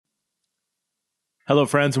Hello,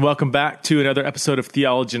 friends, and welcome back to another episode of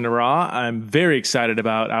Theology in the Raw. I'm very excited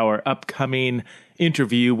about our upcoming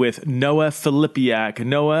interview with Noah Filipiak.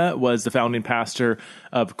 Noah was the founding pastor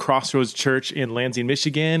of Crossroads Church in Lansing,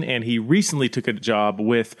 Michigan, and he recently took a job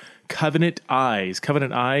with Covenant Eyes.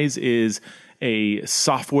 Covenant Eyes is a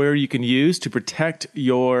software you can use to protect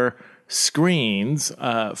your screens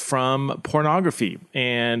from pornography.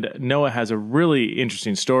 And Noah has a really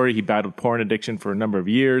interesting story. He battled porn addiction for a number of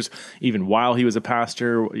years, even while he was a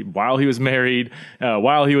pastor, while he was married,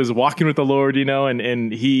 while he was walking with the Lord,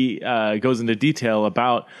 and he goes into detail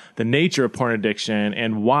about the nature of porn addiction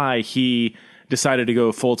and why he decided to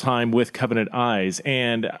go full-time with Covenant Eyes.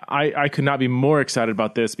 And I could not be more excited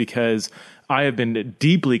about this because I have been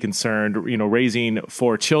deeply concerned, raising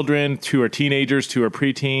 4 children, 2 are teenagers, 2 are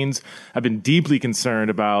preteens. I've been deeply concerned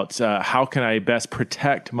about how can I best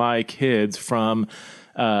protect my kids from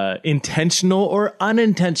intentional or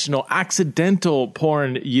unintentional, accidental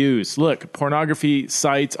porn use. Look, pornography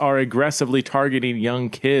sites are aggressively targeting young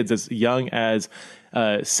kids as young as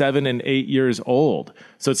 7 and 8 years old.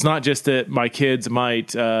 So it's not just that my kids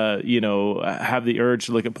might, have the urge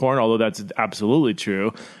to look at porn, although that's absolutely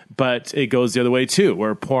true, but it goes the other way too,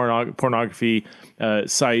 where pornography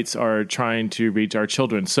sites are trying to reach our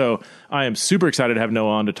children. So I am super excited to have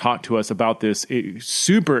Noah on to talk to us about this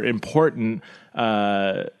super important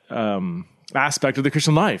aspect of the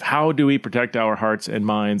Christian life. How do we protect our hearts and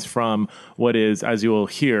minds from what is, as you will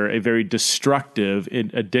hear, a very destructive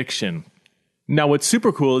addiction? Now, what's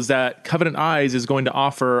super cool is that Covenant Eyes is going to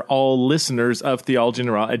offer all listeners of Theology in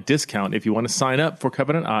the Raw a discount. If you want to sign up for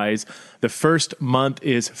Covenant Eyes, the first month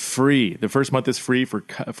is free. The first month is free for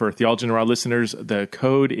Theology in the Raw listeners. The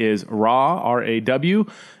code is RAW, R-A-W.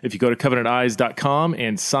 If you go to covenanteyes.com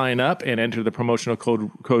and sign up and enter the promotional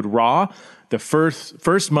code RAW, the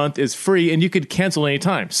first month is free, and you could cancel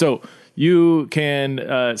anytime. So you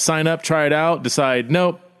can sign up, try it out, decide,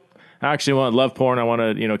 nope, I actually love porn. I want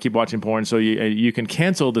to, keep watching porn. So you can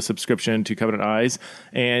cancel the subscription to Covenant Eyes,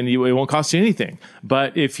 and it won't cost you anything.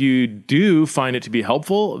 But if you do find it to be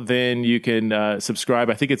helpful, then you can subscribe.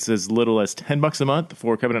 I think it's as little as $10 a month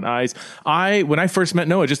for Covenant Eyes. When I first met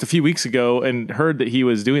Noah just a few weeks ago and heard that he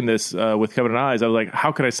was doing this with Covenant Eyes, I was like,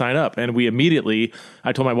 how could I sign up? And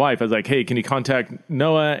I told my wife, I was like, hey, can you contact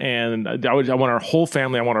Noah? And I want our whole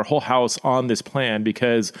family, I want our whole house on this plan,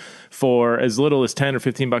 because for as little as $10 or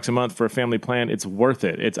 $15 a month for a family plan, it's worth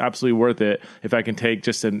it. It's absolutely worth it if I can take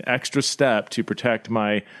just an extra step to protect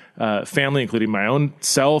my family, including my own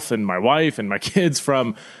self and my wife and my kids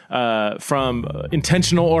from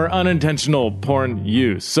intentional or unintentional porn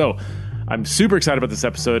use. So I'm super excited about this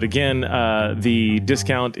episode. Again, the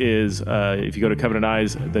discount is, if you go to Covenant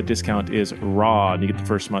Eyes, the discount is RAW, and you get the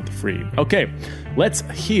first month free. Okay, let's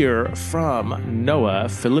hear from Noah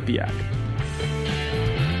Filipiak.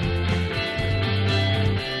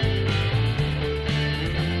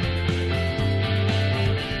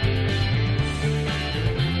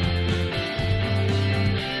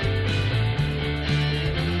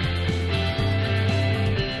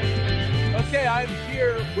 I'm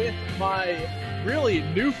here with my really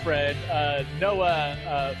new friend,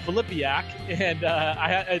 Noah Filipiak, and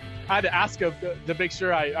I had to ask him to make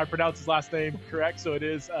sure I pronounce his last name correct. So it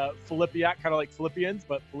is Filipiak, kind of like Philippians,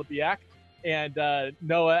 but Filipiak. And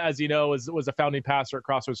Noah, as you know, was a founding pastor at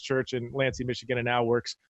Crossroads Church in Lansing, Michigan, and now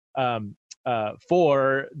works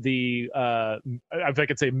for the, if I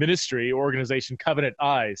could say, ministry organization Covenant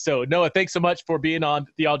Eyes. So Noah, thanks so much for being on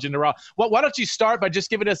Theology in the Raw. Why don't you start by just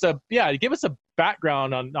giving us a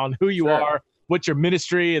background on who you are, what your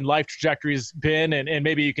ministry and life trajectory has been, and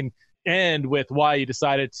maybe you can end with why you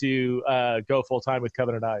decided to go full time with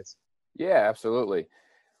Covenant Eyes. Yeah, absolutely.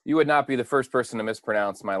 You would not be the first person to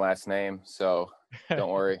mispronounce my last name, so don't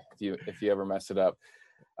worry if you ever mess it up.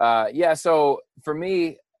 So for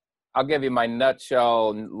me, I'll give you my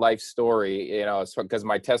nutshell life story, because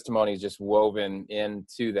my testimony is just woven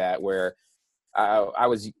into that, where I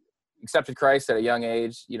was accepted Christ at a young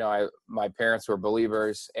age. My parents were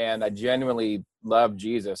believers, and I genuinely loved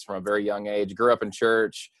Jesus from a very young age. Grew up in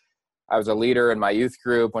church. I was a leader in my youth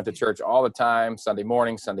group, went to church all the time, Sunday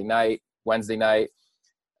morning, Sunday night, Wednesday night.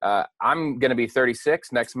 I'm going to be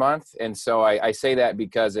 36 next month, and so I say that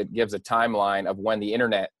because it gives a timeline of when the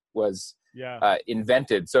internet was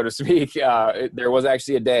invented, so to speak. There was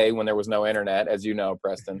actually a day when there was no internet, as you know,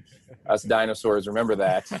 Preston. Us dinosaurs remember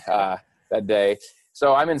that day.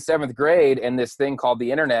 So I'm in 7th grade, and this thing called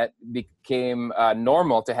the internet became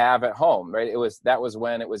normal to have at home, right? That was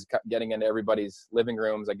when it was getting into everybody's living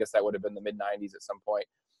rooms. I guess that would have been the mid-90s at some point.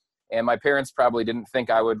 And my parents probably didn't think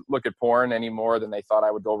I would look at porn any more than they thought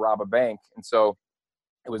I would go rob a bank. And so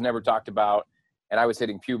it was never talked about. And I was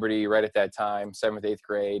hitting puberty right at that time, 7th, 8th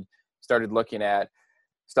grade, started looking at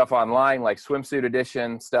stuff online, like swimsuit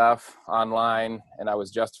edition stuff online. And I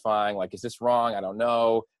was justifying, like, is this wrong? I don't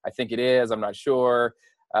know. I think it is. I'm not sure.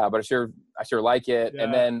 But I sure like it. Yeah.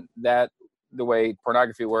 And then the way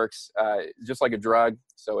pornography works, just like a drug.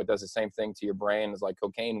 So it does the same thing to your brain as like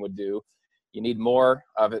cocaine would do. You need more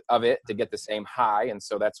of it to get the same high. And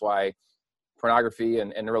so that's why pornography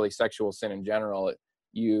and really sexual sin in general,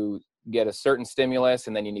 you get a certain stimulus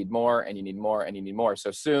and then you need more and you need more and you need more.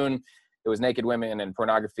 So soon it was naked women and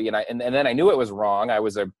pornography. And then I knew it was wrong. I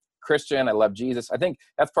was a Christian. I love Jesus. I think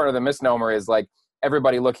that's part of the misnomer is like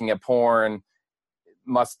everybody looking at porn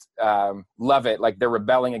must love it. Like they're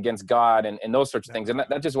rebelling against God and those sorts of things. And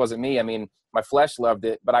that just wasn't me. I mean, my flesh loved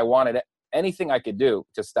it, but I wanted anything I could do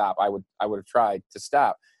to stop. I would have tried to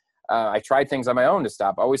stop. I tried things on my own to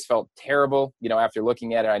stop. I always felt terrible. After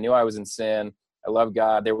looking at it, I knew I was in sin. I love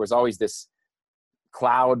God. There was always this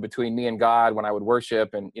cloud between me and God when I would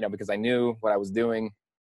worship, and because I knew what I was doing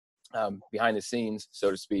behind the scenes, so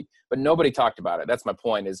to speak. But nobody talked about it. That's my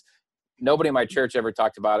point. Is nobody in my church ever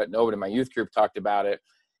talked about it. Nobody in my youth group talked about it,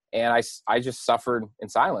 and I just suffered in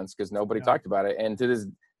silence because nobody talked about it. And to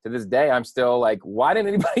this day, I'm still like, why didn't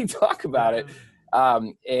anybody talk about it?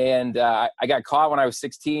 I got caught when I was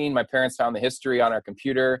 16. My parents found the history on our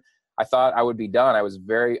computer. I thought I would be done. I was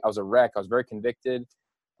a wreck. I was very convicted.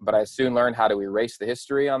 But I soon learned how to erase the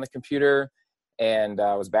history on the computer, and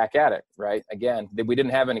I was back at it, right? Again, we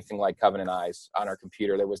didn't have anything like Covenant Eyes on our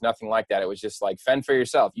computer. There was nothing like that. It was just like, fend for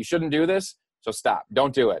yourself. You shouldn't do this, so stop.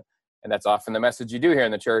 Don't do it. And that's often the message you do here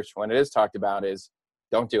in the church when it is talked about is,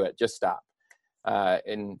 don't do it, just stop.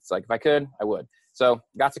 And it's like, if I could, I would. So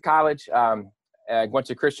got to college, I went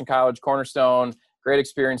to Christian college, Cornerstone, great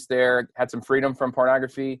experience there, had some freedom from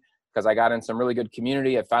pornography because I got in some really good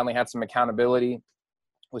community. I finally had some accountability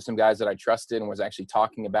with some guys that I trusted and was actually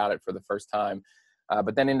talking about it for the first time.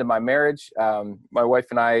 But then into my marriage, my wife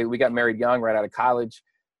and I, we got married young, right out of college.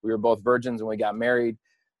 We were both virgins when we got married.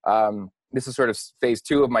 This is sort of phase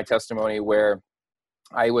 2 of my testimony where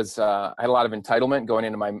I had a lot of entitlement going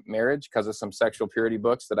into my marriage because of some sexual purity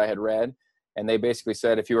books that I had read. And they basically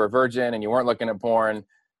said, if you were a virgin and you weren't looking at porn,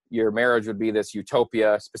 your marriage would be this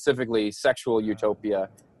utopia, specifically sexual utopia.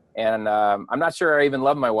 And I'm not sure I even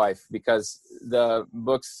love my wife because the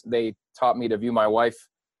books, they taught me to view my wife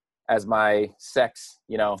as my sex,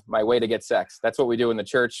 my way to get sex. That's what we do in the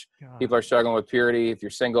church. God. People are struggling with purity. If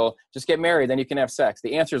you're single, just get married, then you can have sex.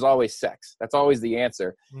 The answer is always sex. That's always the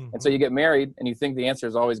answer. Mm-hmm. And so you get married and you think the answer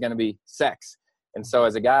is always going to be sex. And so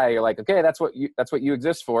as a guy, you're like, okay, that's what you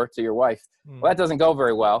exist for to your wife. Mm-hmm. Well, that doesn't go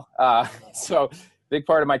very well. So big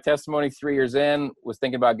part of my testimony 3 years in was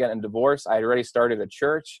thinking about getting a divorce. I had already started a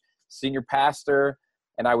church, senior pastor,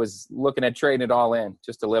 and I was looking at trading it all in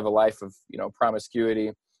just to live a life of,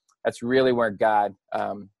 promiscuity. That's really where God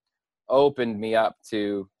opened me up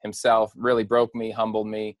to himself, really broke me, humbled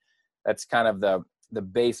me. That's kind of the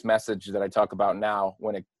base message that I talk about now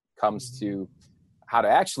when it comes to how to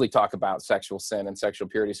actually talk about sexual sin and sexual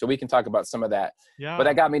purity. So we can talk about some of that. Yeah. But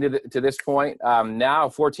that got me to this point. Now,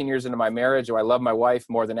 14 years into my marriage, I love my wife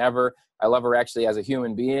more than ever. I love her actually as a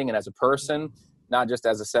human being and as a person, not just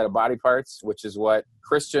as a set of body parts, which is what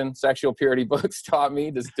Christian sexual purity books taught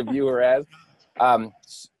me to view her as.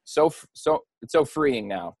 So it's so freeing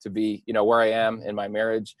now to be, where I am in my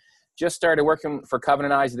marriage. Just started working for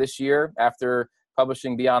Covenant Eyes this year after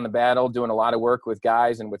publishing Beyond the Battle, doing a lot of work with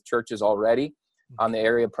guys and with churches already on the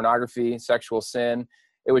area of pornography, sexual sin.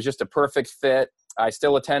 It was just a perfect fit. I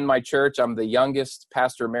still attend my church. I'm the youngest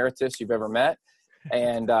pastor emeritus you've ever met.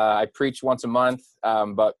 And I preach once a month,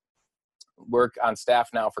 but work on staff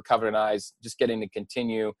now for Covenant Eyes, just getting to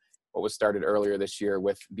continue what was started earlier this year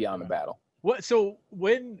with Beyond the Battle. So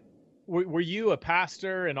when were you a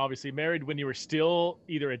pastor and obviously married when you were still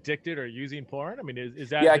either addicted or using porn? I mean, is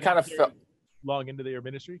that I kind of felt long into your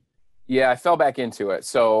ministry? Yeah, I fell back into it.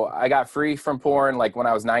 So I got free from porn like when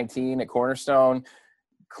I was 19 at Cornerstone,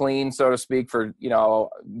 clean, so to speak, for,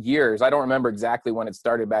 years. I don't remember exactly when it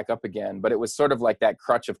started back up again, but it was sort of like that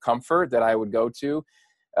crutch of comfort that I would go to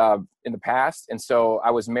in the past. And so I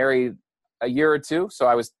was married a year or two. So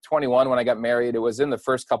I was 21 when I got married. It was in the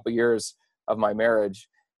first couple of years of my marriage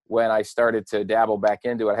when I started to dabble back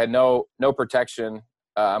into it. I had no protection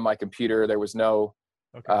on my computer. There was no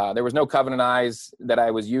Covenant Eyes that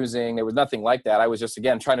I was using. There was nothing like that. I was just,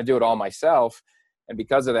 again, trying to do it all myself. And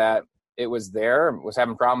because of that, it was was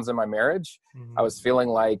having problems in my marriage. Mm-hmm. I was feeling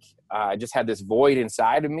like I just had this void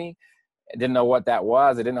inside of me. I didn't know what that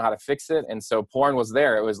was. I didn't know how to fix it. And so porn was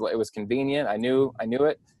there. It was convenient. I knew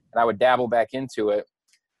it, and I would dabble back into it.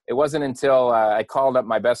 It wasn't until I called up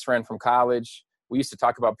my best friend from college. we used to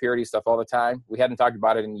talk about purity stuff all the time. We hadn't talked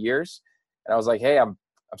about it in years. And I was like, hey, I'm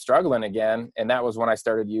struggling again. And that was when I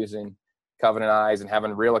started using Covenant Eyes and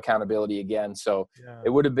having real accountability again. So it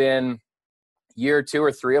would have been year 2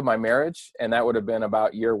 or 3 of my marriage. And that would have been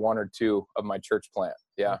about year 1 or 2 of my church plant.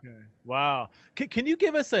 Yeah. Okay. Wow. Can you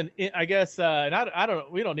give us I guess, and I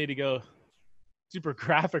don't, we don't need to go super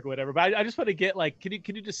graphic or whatever, but I just want to get like, can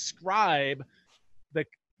you describe the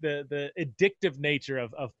addictive nature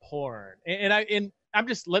of porn? And I'm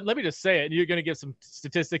just, let me just say it, and you're going to give some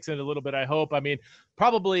statistics in a little bit, I hope. I mean,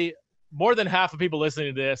 probably more than half of people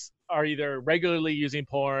listening to this are either regularly using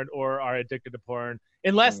porn or are addicted to porn,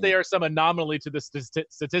 unless they are some anomaly to the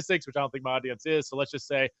statistics, which I don't think my audience is. So let's just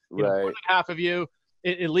say, you know, more than half of you,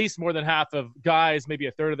 at least more than half of guys, maybe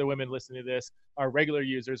a third of the women listening to this are regular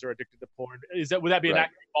users or addicted to porn. Would that be an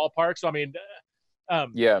accurate ballpark? So, I mean,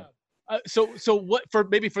 so what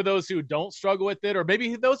for those who don't struggle with it, or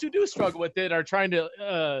maybe those who do struggle with it are trying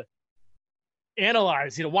to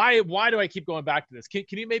analyze, you know, why do I keep going back to this? Can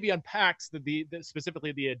you maybe unpack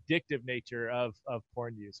specifically the addictive nature of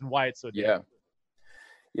porn use and why it's so addictive?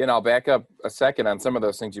 Yeah, and I'll back up a second on some of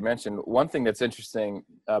those things you mentioned. One thing that's interesting,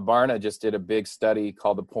 Barna just did a big study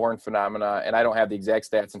called the porn phenomena, and I don't have the exact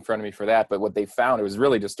stats in front of me for that, but what they found, it was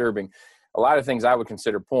really disturbing. A lot of things I would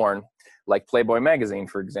consider porn, like Playboy magazine,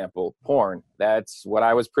 for example, porn. That's what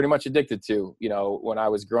I was pretty much addicted to, you know, when I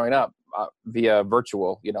was growing up via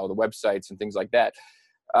virtual, you know, the websites and things like that.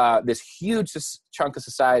 This huge chunk of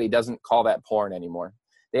society doesn't call that porn anymore.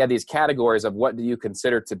 They have these categories of what do you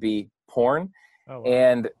consider to be porn. Oh, wow.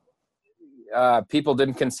 And people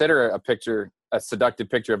didn't consider a seductive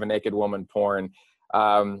picture of a naked woman porn.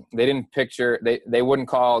 They wouldn't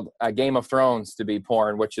call Game of Thrones to be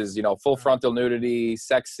porn, which is, you know, full frontal nudity,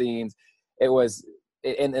 sex scenes. It was,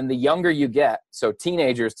 and the younger you get, so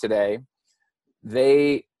teenagers today,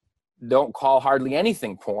 they don't call hardly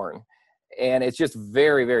anything porn. And it's just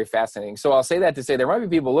very, very fascinating. So I'll say that to say there might be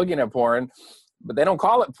people looking at porn, but they don't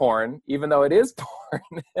call it porn, even though it is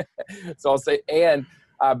porn. So I'll say, and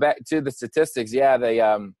back to the statistics. Yeah,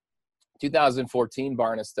 the 2014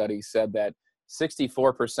 Barna study said that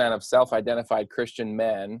 64% of self-identified Christian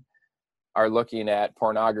men are looking at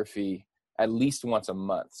pornography at least once a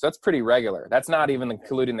month. So that's pretty regular. That's not even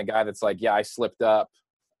including the guy that's like, yeah, I slipped up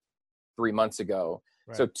 3 months ago.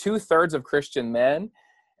 Right. So 2/3 of Christian men,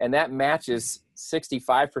 and that matches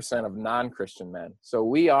 65% of non-Christian men. So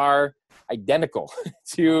we are identical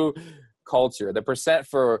to culture. The percent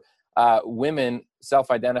for women,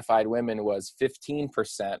 self-identified women, was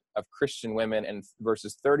 15% of Christian women and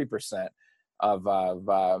versus 30% of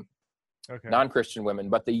non-Christian women.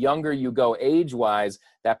 But the younger you go age-wise,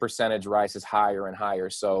 that percentage rises higher and higher.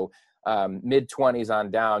 So mid-20s on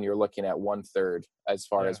down, you're looking at 1/3 as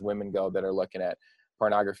far as women go that are looking at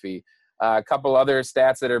pornography. A couple other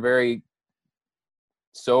stats that are very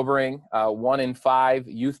sobering. 1 in 5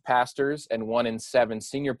 youth pastors and 1 in 7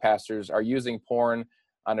 senior pastors are using porn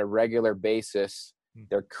on a regular basis.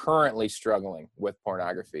 They're currently struggling with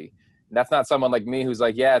pornography. And that's not someone like me who's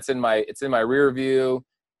like, yeah, it's in my rear view.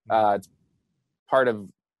 It's part of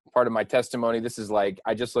my testimony. This is like,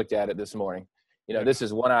 I just looked at it this morning. You know, this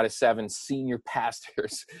is 1 out of 7 senior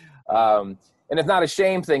pastors. And it's not a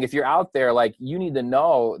shame thing. If you're out there, like, you need to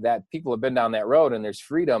know that people have been down that road and there's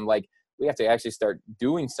freedom. Like, we have to actually start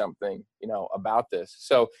doing something, you know, about this.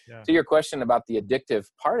 So to your question about the addictive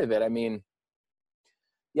part of it, I mean,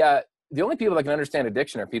 yeah, the only people that can understand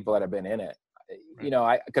addiction are people that have been in it. Right. You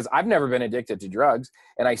know, because I've never been addicted to drugs,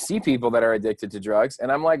 and I see people that are addicted to drugs, and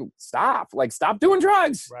I'm like, stop doing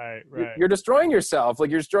drugs. Right. You're destroying yourself. Like,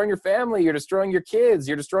 you're destroying your family. You're destroying your kids.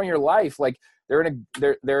 You're destroying your life. Like, they're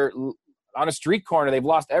on a street corner. They've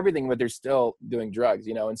lost everything, but they're still doing drugs,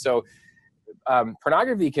 you know? And so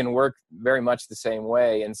pornography can work very much the same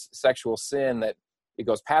way. And sexual sin, that it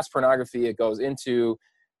goes past pornography, it goes into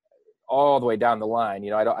all the way down the line.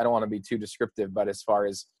 You know, I don't want to be too descriptive, but as far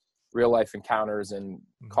as real life encounters and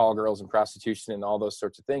call girls and prostitution and all those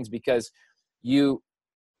sorts of things, because you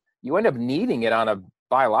end up needing it on a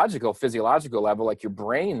biological, physiological level, like your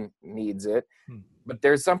brain needs it, but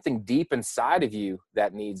there's something deep inside of you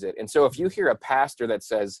that needs it. And so if you hear a pastor that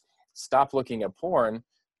says, stop looking at porn,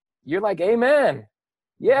 you're like, amen.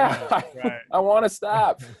 Yeah, right. I want to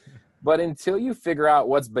stop. But until you figure out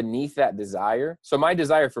what's beneath that desire. So my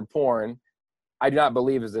desire for porn, I do not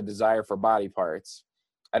believe is a desire for body parts.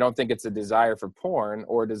 I don't think it's a desire for porn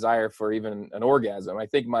or a desire for even an orgasm. I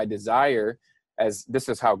think my desire, as this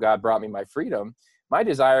is how God brought me my freedom, my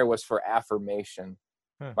desire was for affirmation.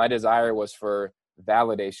 My desire was for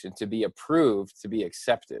validation, to be approved, to be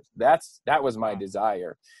accepted. That was my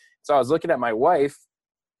desire. So I was looking at my wife,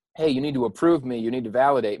 hey, you need to approve me, you need to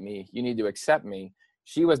validate me, you need to accept me.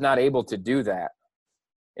 She was not able to do that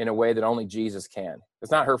in a way that only Jesus can.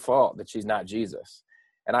 It's not her fault that she's not Jesus.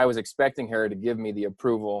 And I was expecting her to give me the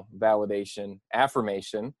approval, validation,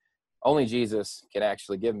 affirmation only Jesus can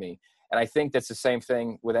actually give me. And I think that's the same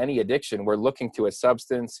thing with any addiction. We're looking to a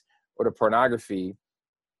substance or to pornography.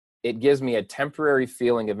 It gives me a temporary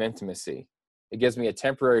feeling of intimacy. It gives me a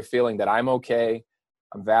temporary feeling that I'm okay,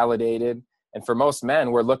 I'm validated. And for most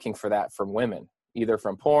men, we're looking for that from women, either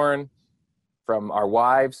from porn, from our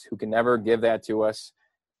wives who can never give that to us.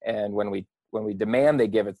 And when we demand they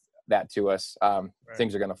give that to us, right,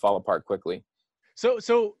 things are going to fall apart quickly.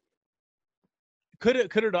 So could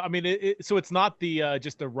it? I mean, so it's not the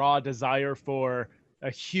just the raw desire for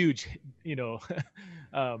a huge,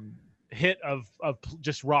 hit of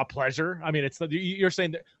just raw pleasure. I mean, you're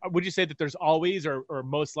saying that. Would you say that there's always or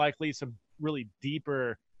most likely some really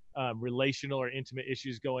deeper relational or intimate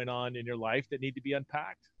issues going on in your life that need to be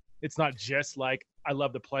unpacked? It's not just like, I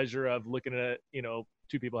love the pleasure of looking at,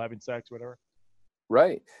 two people having sex, whatever.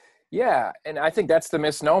 Right. Yeah. And I think that's the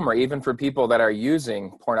misnomer, even for people that are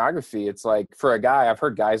using pornography. It's like, for a guy, I've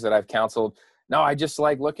heard guys that I've counseled, no, I just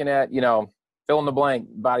like looking at, fill in the blank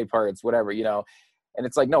body parts, whatever, and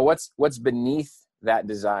it's like, no, what's beneath that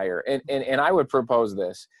desire? And I would propose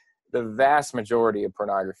this, the vast majority of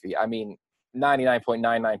pornography, I mean,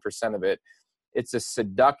 99.99% of it, it's a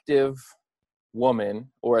seductive woman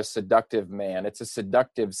or a seductive man. It's a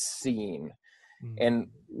seductive scene. And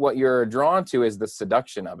what you're drawn to is the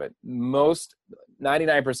seduction of it.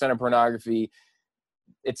 99% of pornography,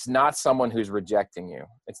 it's not someone who's rejecting you.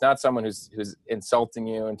 It's not someone who's insulting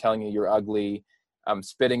you and telling you you're ugly,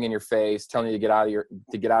 spitting in your face, telling you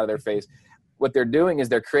to get out of their face. What they're doing is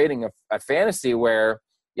they're creating a fantasy where,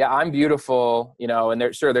 yeah, I'm beautiful, and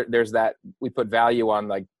there's that, we put value on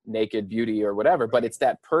like naked beauty or whatever, but it's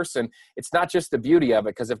that person. It's not just the beauty of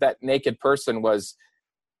it, because if that naked person was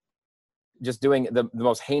just doing the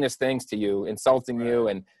most heinous things to you, insulting you,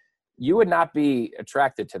 and you would not be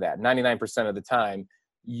attracted to that 99% of the time.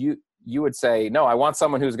 You would say, no, I want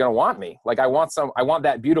someone who's going to want me. Like I want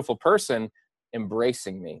that beautiful person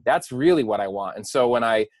embracing me. That's really what I want. And so when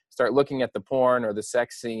I start looking at the porn or the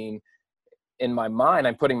sex scene, in my mind,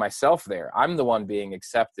 I'm putting myself there. I'm the one being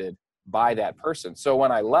accepted by that person. So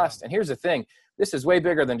when I lust, and here's the thing, this is way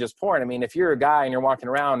bigger than just porn. I mean, if you're a guy and you're walking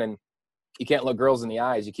around and you can't look girls in the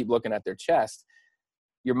eyes, you keep looking at their chest,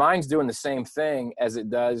 your mind's doing the same thing as it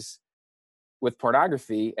does with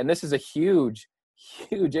pornography. And this is a huge,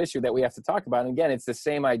 huge issue that we have to talk about. And again, it's the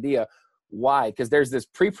same idea. Why? Because there's this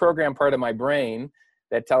pre-programmed part of my brain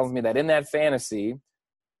that tells me that in that fantasy,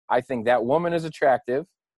 I think that woman is attractive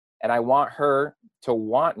and I want her to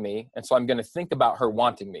want me. And so I'm going to think about her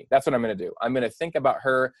wanting me. That's what I'm going to do. I'm going to think about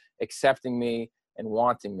her accepting me and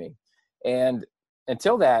wanting me. And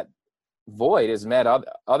until that void is met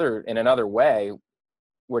in another way,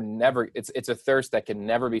 it's a thirst that can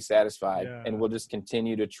never be satisfied. Yeah. And we'll just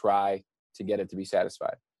continue to try to get it to be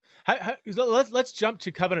satisfied. Let's jump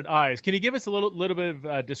to Covenant Eyes. Can you give us a little bit of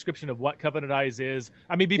a description of what Covenant Eyes is?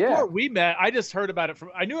 I mean, before we met, I just heard about it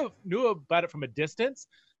I knew about it from a distance,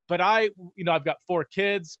 but I've got 4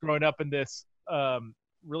 kids growing up in this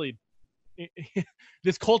really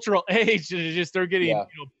this cultural age. Just they're getting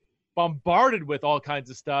bombarded with all kinds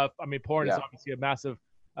of stuff. I mean, porn is obviously a massive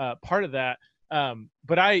part of that.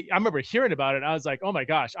 But I remember hearing about it and I was like, oh my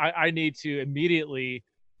gosh, I need to immediately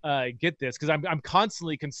get this, because I'm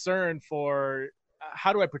constantly concerned for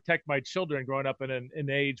how do I protect my children growing up in an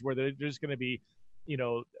age where they're just going to be,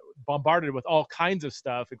 bombarded with all kinds of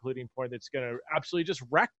stuff, including porn, that's going to absolutely just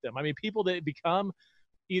wreck them. I mean, people that become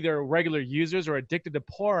either regular users or addicted to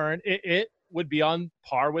porn, it would be on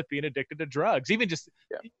par with being addicted to drugs. Even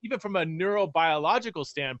from a neurobiological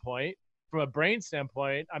standpoint, from a brain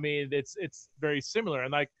standpoint, I mean, it's very similar.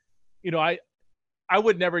 And like, I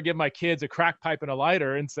would never give my kids a crack pipe and a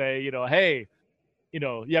lighter and say, hey,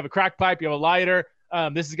 you have a crack pipe, you have a lighter.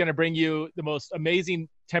 This is going to bring you the most amazing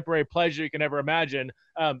temporary pleasure you can ever imagine.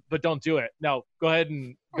 But don't do it. Now go ahead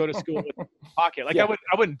and go to school with a pocket. Like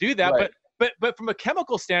I wouldn't do that. Right. But from a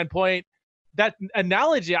chemical standpoint, that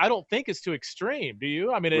analogy, I don't think is too extreme. Do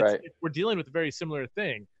you? I mean, we're dealing with a very similar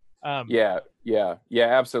thing. Yeah,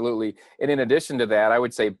 absolutely. And in addition to that, I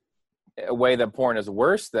would say a way that porn is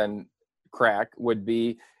worse than crack would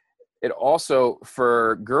be, it also,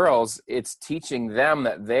 for girls, it's teaching them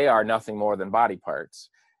that they are nothing more than body parts.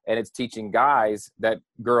 And it's teaching guys that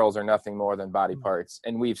girls are nothing more than body parts.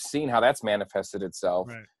 And we've seen how that's manifested itself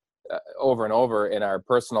over and over in our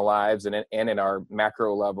personal lives and in our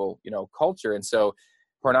macro level, culture. And so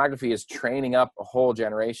pornography is training up a whole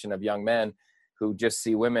generation of young men who just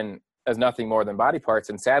see women as nothing more than body parts.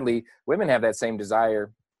 And sadly, women have that same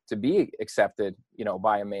desire to be accepted,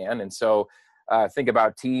 by a man. And so think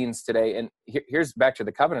about teens today. And here's back to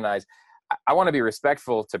the covenant eyes. I want to be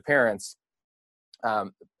respectful to parents.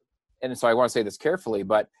 And so I want to say this carefully,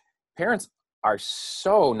 but parents are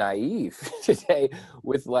so naive today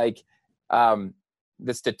with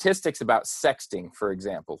the statistics about sexting, for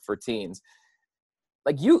example, for teens.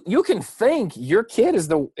 Like you can think your kid is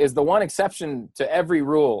the one exception to every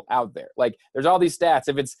rule out there. Like there's all these stats.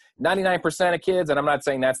 If it's 99% of kids, and I'm not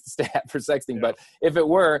saying that's the stat for sexting, but if it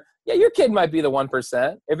were, your kid might be the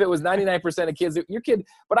 1%. If it was 99% of kids, your kid,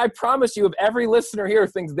 but I promise you, if every listener here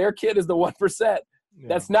thinks their kid is the 1%,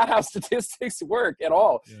 that's not how statistics work at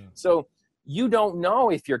all. Yeah. So you don't know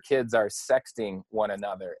if your kids are sexting one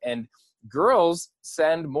another. And girls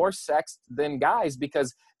send more sext than guys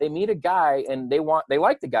because they meet a guy and they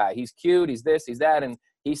like the guy. He's cute. He's this, he's that. And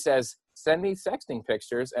he says, send me sexting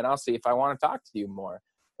pictures and I'll see if I want to talk to you more.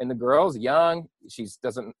 And the girl's young. She's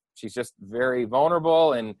just very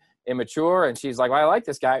vulnerable and immature. And she's like, well, I like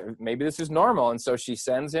this guy. Maybe this is normal. And so she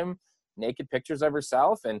sends him naked pictures of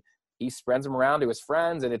herself and he spreads them around to his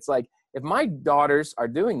friends. And it's like, if my daughters are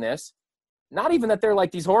doing this, not even that they're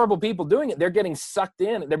like these horrible people doing it, they're getting sucked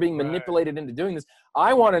in, they're being manipulated into doing this.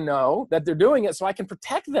 I want to know that they're doing it so I can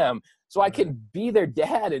protect them, so I can be their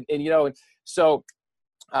dad. And so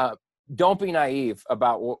don't be naive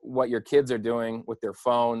about what your kids are doing with their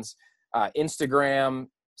phones. Instagram,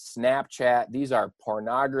 Snapchat, these are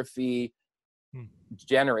pornography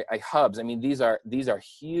hubs. I mean, these are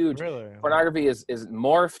huge. Really? Pornography is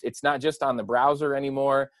morphed. It's not just on the browser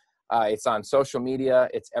anymore. It's on social media.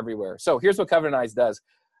 It's everywhere. So here's what Covenant Eyes does.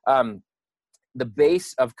 The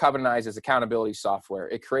base of Covenant Eyes is accountability software.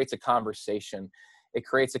 It creates a conversation. It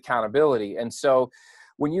creates accountability. And so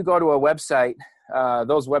when you go to a website,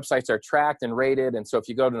 those websites are tracked and rated. And so if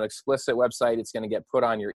you go to an explicit website, it's going to get put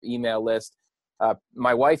on your email list.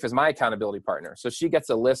 My wife is my accountability partner. So she gets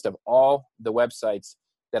a list of all the websites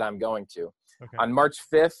that I'm going to. Okay. On March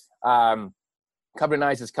 5th, Covenant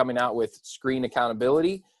Eyes is coming out with screen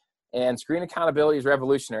accountability. And screen accountability is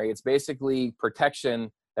revolutionary. It's basically protection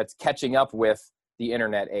that's catching up with the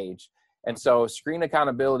internet age. And so screen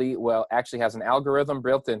accountability, actually has an algorithm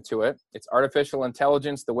built into it. It's artificial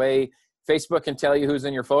intelligence. The way Facebook can tell you who's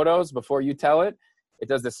in your photos before you tell it, it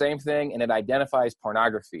does the same thing, and it identifies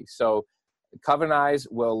pornography. So Covenant Eyes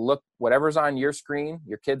will look whatever's on your screen,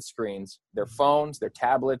 your kids' screens, their phones, their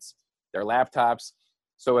tablets, their laptops.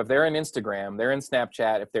 So if they're in Instagram, they're in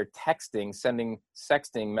Snapchat, if they're sending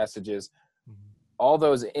sexting messages, all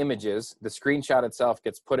those images, the screenshot itself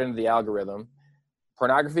gets put into the algorithm.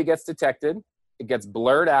 Pornography gets detected, it gets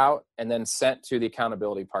blurred out, and then sent to the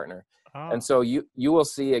accountability partner. Oh. And so you will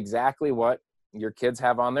see exactly what your kids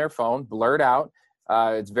have on their phone, blurred out.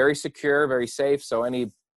 It's very secure, very safe. So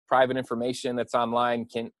any private information that's online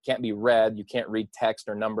can't be read. You can't read text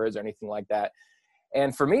or numbers or anything like that.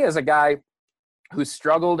 And for me as a guy who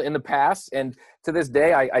struggled in the past, and to this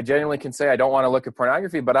day, I genuinely can say I don't want to look at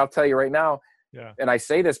pornography, but I'll tell you right now, and I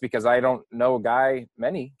say this because I don't know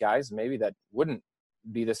many guys maybe that wouldn't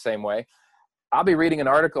be the same way. I'll be reading an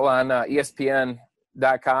article on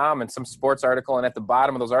ESPN.com and some sports article, and at the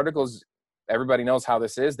bottom of those articles, everybody knows how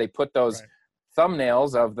this is. They put those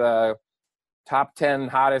thumbnails of the top 10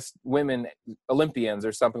 hottest women Olympians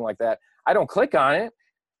or something like that. I don't click on it.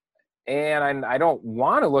 And I don't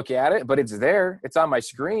want to look at it, but it's there. It's on my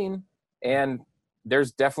screen. And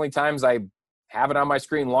there's definitely times I have it on my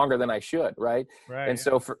screen longer than I should, right? And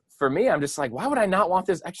so for me, I'm just like, why would I not want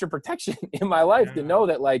this extra protection in my life to know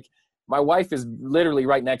that, like, my wife is literally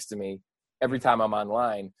right next to me every time I'm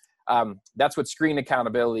online? That's what screen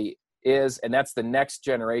accountability is, and that's the next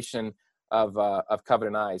generation of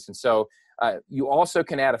Covenant Eyes. And so you also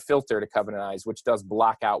can add a filter to Covenant Eyes, which does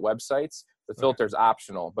block out websites. The filter is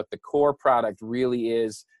optional, but the core product really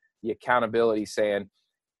is the accountability, saying,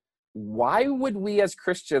 why would we as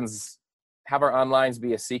Christians have our onlines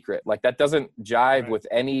be a secret? Like, that doesn't jive with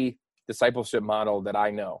any discipleship model that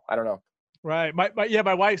I know. I don't know. Right. My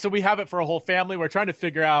wife, so we have it for a whole family. We're trying to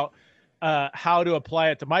figure out how to apply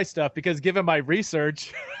it to my stuff, because given my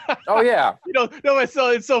research,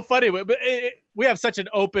 it's so funny, but we have such an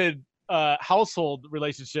open household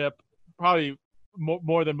relationship, probably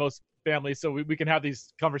more than most families, so we can have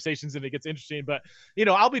these conversations and it gets interesting. But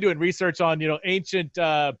I'll be doing research on ancient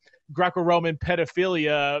Greco-Roman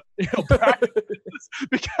pedophilia practices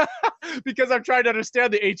because I'm trying to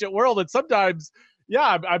understand the ancient world. And sometimes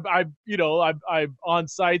I'm on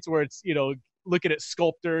sites where it's looking at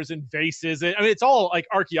sculptors and vases, and I mean, it's all like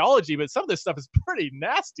archaeology, but some of this stuff is pretty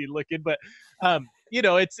nasty looking. But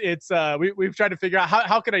we've tried to figure out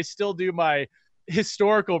how can I still do my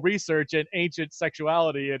historical research in ancient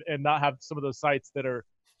sexuality and not have some of those sites that are,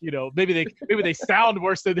 maybe they sound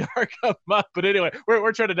worse than they are come up. But anyway,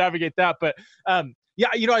 we're trying to navigate that. But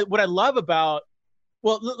what I love about,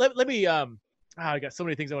 well, let me, I got so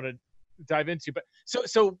many things I want to dive into, but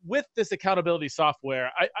so with this accountability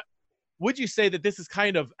software, I would you say that this is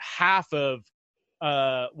kind of half of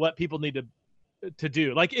what people need to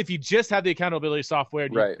do? Like, if you just have the accountability software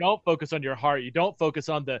and you don't focus on your heart, you don't focus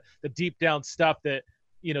on the deep down stuff that,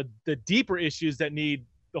 the deeper issues that need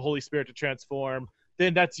the Holy Spirit to transform,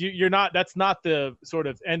 then that's not the sort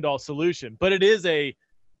of end all solution. But it is a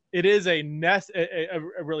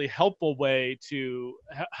really helpful way to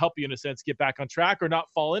help you, in a sense, get back on track or not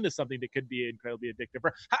fall into something that could be incredibly addictive.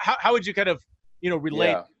 How would you kind of,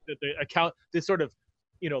 relate this sort of,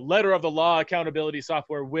 letter of the law accountability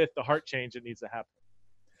software with the heart change that needs to happen?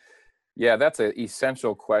 Yeah, that's an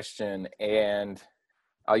essential question. And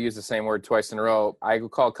I'll use the same word twice in a row. I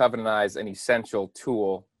would call Covenantize an essential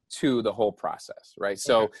tool to the whole process, right?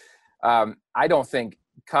 So I don't think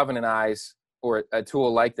Covenantize or a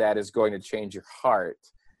tool like that is going to change your heart.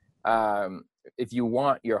 If you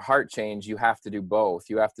want your heart change, you have to do both.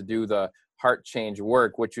 You have to do the heart change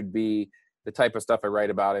work, which would be the type of stuff I write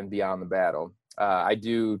about in Beyond the Battle. I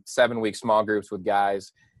do 7-week small groups with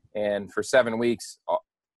guys, and for 7 weeks,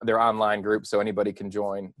 they're online groups, so anybody can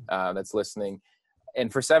join that's listening.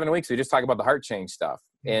 And for 7 weeks, we just talk about the heart change stuff.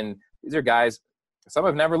 And these are guys, some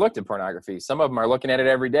have never looked at pornography. Some of them are looking at it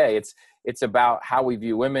every day. It's about how we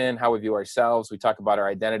view women, how we view ourselves. We talk about our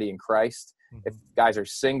identity in Christ. If guys are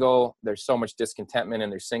single, there's so much discontentment in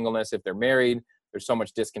their singleness. If they're married, there's so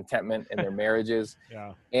much discontentment in their marriages.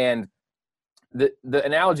 And the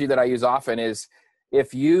analogy that I use often is,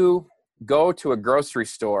 if you go to a grocery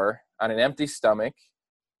store on an empty stomach,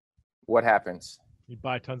 what happens? You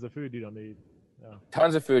buy tons of food you don't need.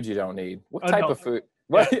 Tons of food you don't need. What type of food?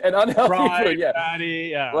 What? An unhealthy Fried, food,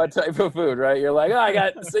 fatty, What type of food, right? You're like, I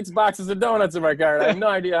got 6 boxes of donuts in my cart. I have no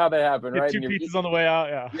idea how that happened, right? 2 pizzas on the way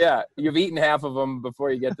out, Yeah, you've eaten half of them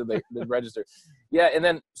before you get to the register. Yeah, and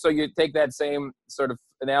then so you take that same sort of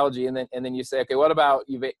analogy, and then you say, okay, what about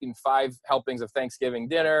you've eaten 5 helpings of Thanksgiving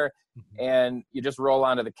dinner, and you just roll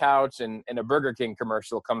onto the couch, and a Burger King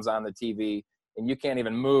commercial comes on the TV, and you can't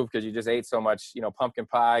even move because you just ate so much, pumpkin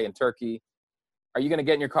pie and turkey. Are you going to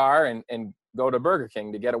get in your car and go to Burger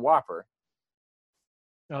King to get a Whopper?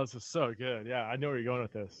 Oh, this is so good. Yeah, I know where you're going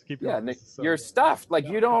with this. Keep going. Yeah, you're stuffed. Like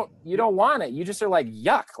you don't want it. You just are like,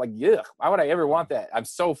 yuck, like, yuck. Why would I ever want that? I'm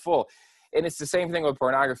so full. And it's the same thing with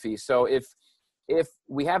pornography. So if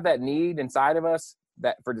we have that need inside of us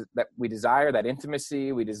that we desire that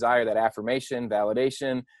intimacy, we desire that affirmation,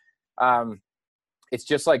 validation, it's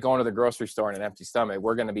just like going to the grocery store on an empty stomach.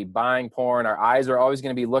 We're going to be buying porn. Our eyes are always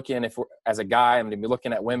going to be looking, as a guy, I'm going to be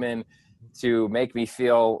looking at women to make me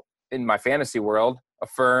feel, in my fantasy world,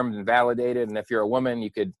 affirmed and validated. And if you're a woman,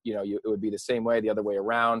 it would be the same way, the other way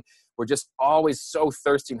around. We're just always so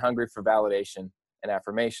thirsty and hungry for validation and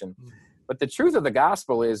affirmation. But the truth of the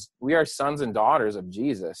gospel is we are sons and daughters of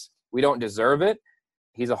Jesus. We don't deserve it.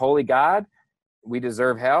 He's a holy God. We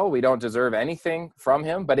deserve hell. We don't deserve anything from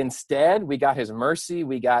him, but instead we got his mercy.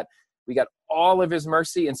 We got all of his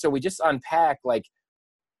mercy. And so we just unpack like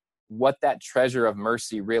what that treasure of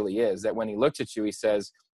mercy really is, that when he looks at you, he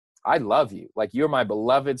says, I love you. Like, you're my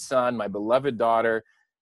beloved son, my beloved daughter.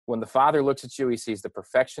 When the Father looks at you, he sees the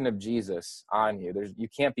perfection of Jesus on you. You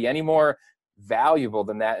can't be any more valuable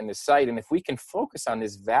than that in his sight. And if we can focus on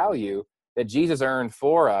this value that Jesus earned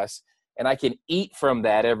for us, and I can eat from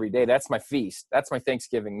that every day, that's my feast. That's my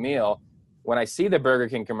Thanksgiving meal. When I see the Burger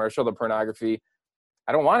King commercial, the pornography,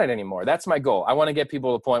 I don't want it anymore. That's my goal. I want to get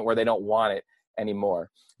people to the point where they don't want it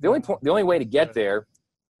anymore. The only way to get there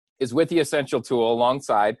is with the essential tool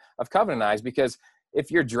alongside of Covenantize, because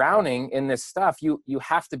if you're drowning in this stuff, you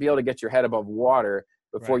have to be able to get your head above water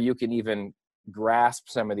before you can even grasp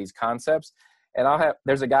some of these concepts. And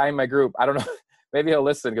there's a guy in my group, I don't know, maybe he'll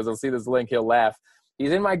listen because he'll see this link, he'll laugh.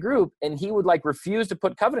 He's in my group and he would refuse to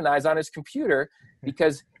put Covenantize on his computer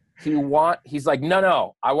because he's like,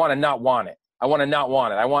 no, I want to not want it. I want to not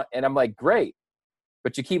want it. And I'm like, great,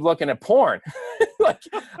 but you keep looking at porn.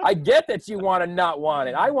 I get that you want to not want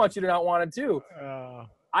it. I want you to not want it too.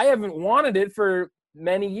 I haven't wanted it for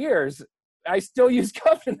many years. I still use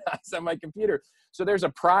Covenantize on my computer. So there's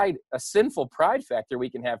a sinful pride factor we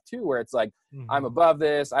can have too, where it's like, I'm above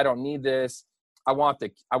this. I don't need this. I want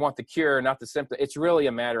the cure, not the symptom. It's really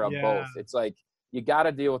a matter of both. It's like, you got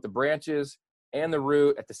to deal with the branches and the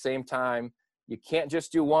root at the same time. You can't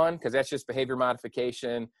just do one because that's just behavior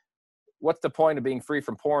modification. what's the point of being free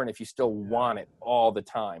from porn if you still want it all the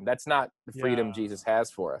time? That's not the freedom Jesus has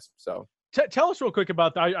for us. So tell us real quick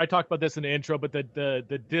about I talked about this in the intro, but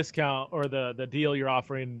the discount or the deal you're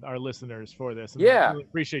offering our listeners for this. And I really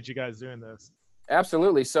appreciate you guys doing this.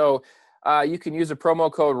 Absolutely. So you can use a promo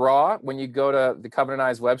code RAW when you go to the Covenant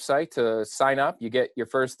Eyes website to sign up. You get your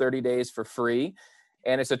first 30 days for free,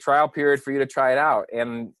 and it's a trial period for you to try it out.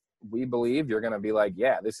 And we believe you're going to be like,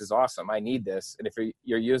 yeah, this is awesome. I need this. And if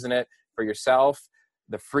you're using it for yourself,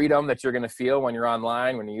 the freedom that you're going to feel when you're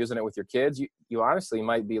online, when you're using it with your kids, you honestly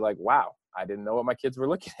might be like, wow, I didn't know what my kids were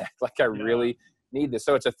looking at. Like, I really need this.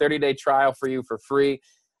 So it's a 30-day trial for you for free.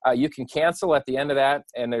 You can cancel at the end of that,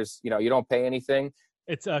 and there's, you don't pay anything.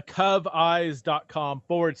 It's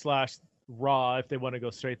coveyes.com/raw if they want to go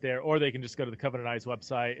straight there, or they can just go to the Covenant Eyes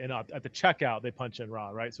website, and at the checkout they punch in raw,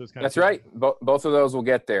 right? So it's kind of right. Both of those will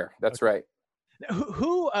get there. That's right.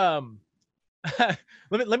 Who let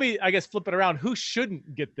me I guess flip it around. Who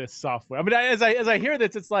shouldn't get this software? I mean, as I hear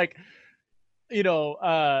this, it's like,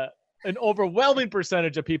 an overwhelming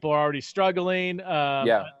percentage of people are already struggling.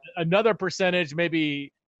 Another percentage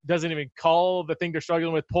maybe doesn't even call the thing they're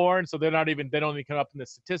struggling with porn, so they don't even come up in the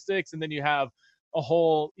statistics. And then you have a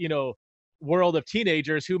whole world of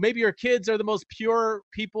teenagers who maybe your kids are the most pure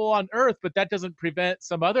people on earth, but that doesn't prevent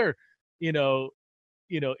some other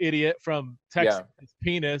idiot from texting his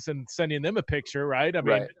penis and sending them a picture, right? I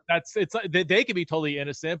mean, they could be totally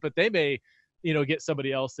innocent, but they may get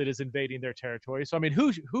somebody else that is invading their territory. So I mean,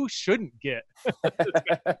 who shouldn't get?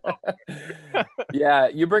 Yeah,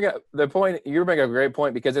 you bring up a great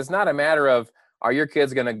point, because it's not a matter of, are your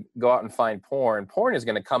kids going to go out and find porn? Porn is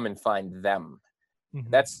going to come and find them. Mm-hmm.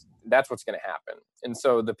 That's what's going to happen. And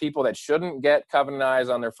so the people that shouldn't get Covenant Eyes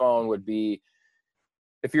on their phone would be,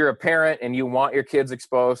 if you're a parent and you want your kids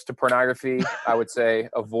exposed to pornography, I would say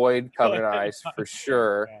avoid Covenant Eyes for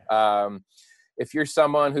sure. If you're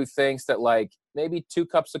someone who thinks that like maybe 2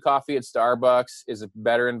 cups of coffee at Starbucks is a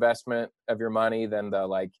better investment of your money than the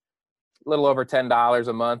like little over $10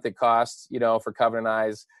 a month it costs, for Covenant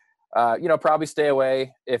Eyes, probably stay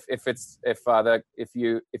away because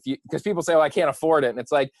people say, oh, I can't afford it. And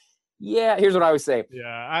it's like, yeah, here's what I would say.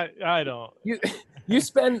 Yeah, I don't. You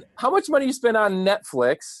spend, how much money you spend on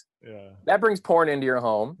Netflix? Yeah. That brings porn into your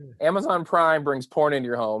home. Amazon Prime brings porn into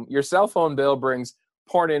your home. Your cell phone bill brings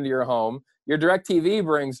porn into your home. Your DirecTV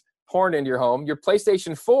brings porn into your home. Your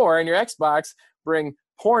PlayStation 4 and your Xbox bring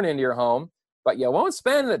porn into your home. But you won't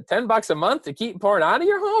spend $10 a month to keep porn out of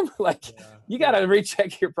your home? You got to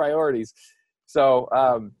recheck your priorities. So,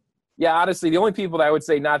 honestly, the only people that I would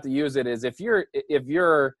say not to use it is if you're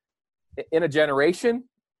in a generation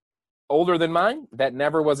older than mine that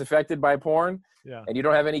never was affected by porn, and you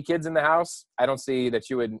don't have any kids in the house, I don't see that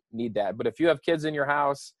you would need that. But if you have kids in your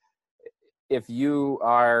house, if you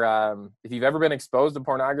are, if you've ever been exposed to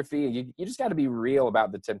pornography, you just got to be real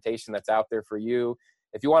about the temptation that's out there for you.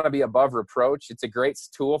 If you want to be above reproach, it's a great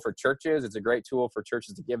tool for churches. It's a great tool for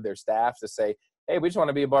churches to give their staff to say, hey, we just want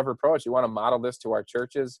to be above reproach. We want to model this to our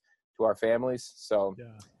churches, to our families. So,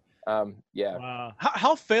 Wow.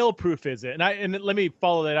 How fail-proof is it? And let me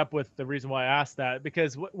follow that up with the reason why I asked that,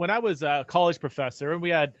 because when I was a college professor and we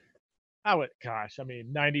had,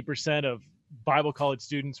 90% of Bible college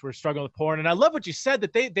students were struggling with porn. And I love what you said,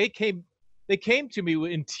 that they came to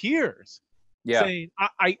me in tears saying,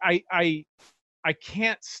 I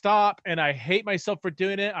can't stop, and I hate myself for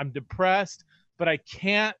doing it. I'm depressed, but I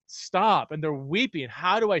can't stop. And they're weeping.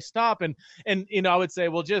 How do I stop? And I would say,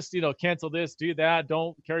 well, just, cancel this, do that.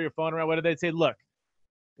 Don't carry your phone around. What did they say? Look,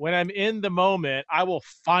 when I'm in the moment, I will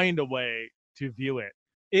find a way to view it.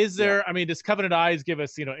 Is there, does Covenant Eyes give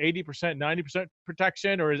us, 80%, 90%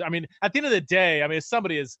 protection? Or at the end of the day, if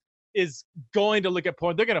somebody is going to look at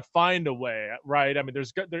porn, they're going to find a way, right?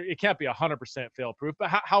 It can't be 100% fail-proof, but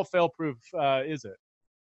how fail-proof is it?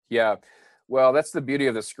 Yeah. Well, that's the beauty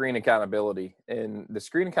of the screen accountability. And the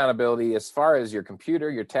screen accountability, as far as your computer,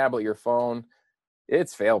 your tablet, your phone,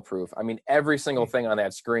 it's fail-proof. Every single thing on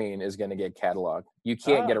that screen is going to get cataloged. You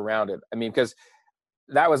can't get around it. Because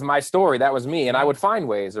that was my story. That was me. And I would find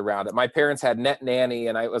ways around it. My parents had Net Nanny,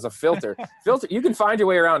 and it was a filter. You can find your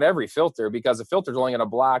way around every filter, because a filter is only going to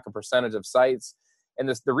block a percentage of sites. And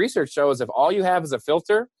the research shows if all you have is a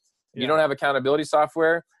filter, you don't have accountability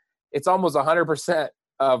software, it's almost 100%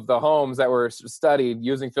 of the homes that were studied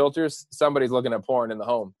using filters, somebody's looking at porn in the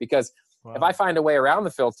home. Because if I find a way around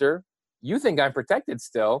the filter, you think I'm protected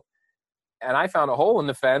still, and I found a hole in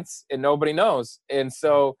the fence and nobody knows. And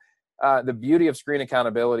so the beauty of screen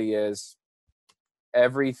accountability is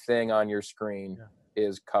everything on your screen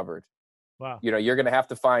is covered. Wow. You're going to have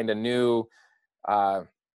to find a new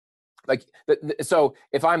Like, so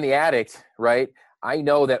if I'm the addict, right, I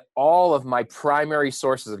know that all of my primary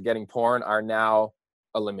sources of getting porn are now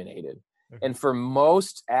eliminated. Okay. And for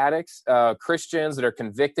most addicts, Christians that are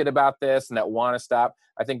convicted about this and that want to stop,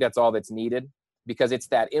 I think that's all that's needed, because it's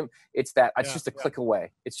just a click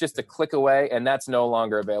away. It's just a click away, and that's no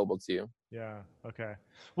longer available to you. Yeah. Okay.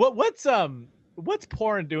 What's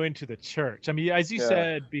porn doing to the church? I mean, as you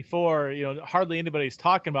said before, hardly anybody's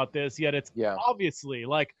talking about this yet. It's obviously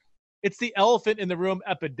like, it's the elephant in the room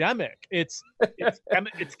epidemic. It's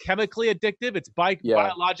chemically addictive. It's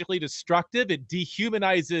biologically destructive. It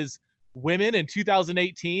dehumanizes women. In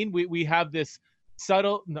 2018, we have this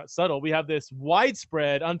we have this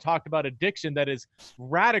widespread, untalked about addiction that is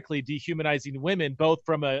radically dehumanizing women, both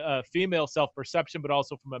from a female self-perception, but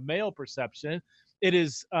also from a male perception. It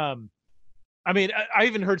is, I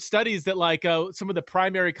even heard studies that like some of the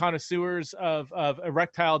primary connoisseurs of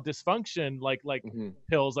erectile dysfunction, like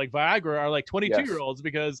pills like Viagra, are like 22-year-olds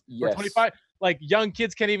because or 25, like young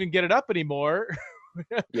kids can't even get it up anymore.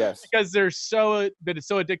 Because they're so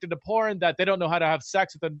addicted to porn that they don't know how to have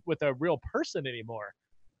sex with a real person anymore.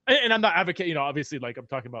 And I'm not advocating, obviously, like I'm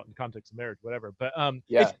talking about in the context of marriage, whatever. But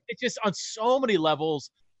it's just on so many levels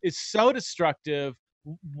is so destructive.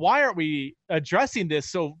 Why aren't we addressing this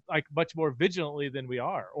so like much more vigilantly than we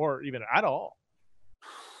are, or even at all?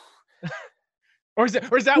 Or is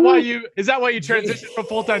that why you transitioned from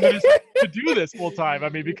full time to do this full time? I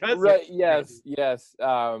mean, because yes.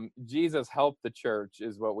 Jesus helped the church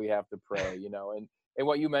is what we have to pray, and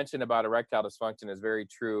what you mentioned about erectile dysfunction is very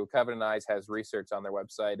true. Covenant Eyes has research on their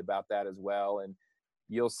website about that as well, and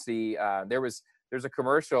you'll see there's a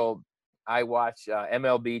commercial. I watch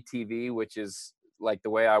MLB TV, which is like the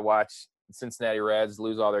way I watch Cincinnati Reds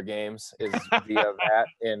lose all their games is via that,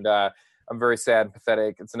 and I'm very sad and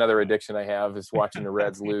pathetic. It's another addiction I have, is watching the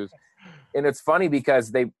Reds lose. And it's funny because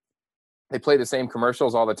they play the same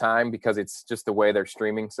commercials all the time because it's just the way their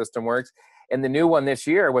streaming system works. And the new one this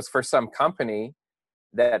year was for some company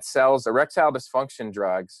that sells erectile dysfunction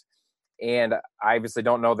drugs. And I obviously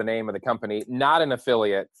don't know the name of the company, not an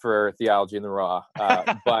affiliate for Theology in the Raw.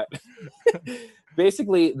 But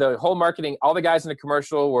basically the whole marketing, all the guys in the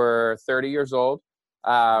commercial were 30 years old. They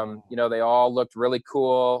all looked really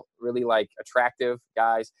cool, really like attractive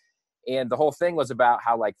guys. And the whole thing was about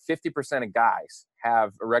how like 50% of guys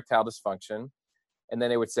have erectile dysfunction. And then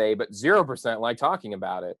they would say, but 0% like talking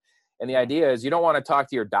about it. And the idea is you don't want to talk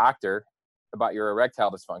to your doctor about your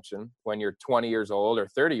erectile dysfunction when you're 20 years old or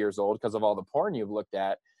 30 years old because of all the porn you've looked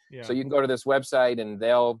at. Yeah. So you can go to this website and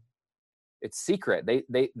it's secret.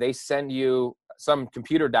 They send you, some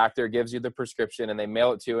computer doctor gives you the prescription and they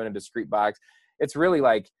mail it to you in a discreet box. It's really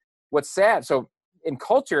like, what's sad. So in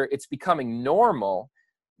culture, it's becoming normal.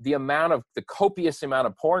 The copious amount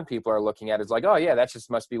of porn people are looking at is like, oh yeah, that just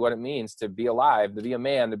must be what it means to be alive, to be a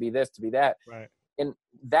man, to be this, to be that. Right. And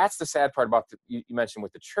that's the sad part about you mentioned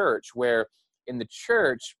with the church, where in the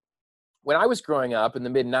church, when I was growing up in the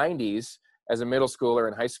mid 90s as a middle schooler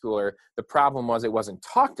and high schooler, the problem was it wasn't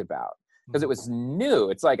talked about because it was new.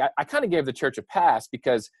 It's like, I kind of gave the church a pass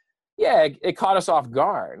because it caught us off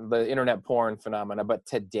guard, the internet porn phenomena. But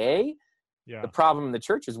today, the problem in the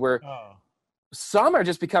church is where some are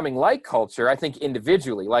just becoming like culture, I think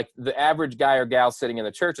individually. Like the average guy or gal sitting in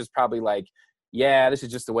the church is probably like, yeah, this is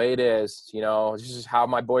just the way it is. This is how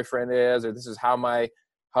my boyfriend is, or this is how my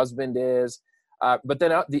husband is. But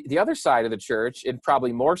then the other side of the church, and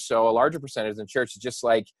probably more so, a larger percentage in the church is just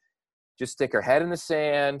like, just stick her head in the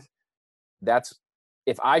sand.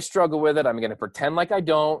 If I struggle with it, I'm going to pretend like I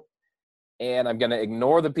don't. And I'm going to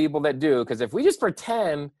ignore the people that do. Because if we just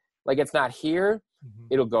pretend like it's not here,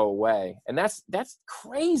 it'll go away. And that's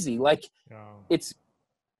crazy. Like it's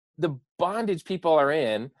the bondage people are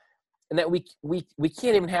in, and that we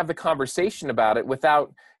can't even have the conversation about it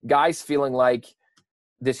without guys feeling like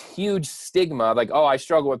this huge stigma, like, oh, I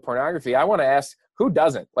struggle with pornography. I want to ask, who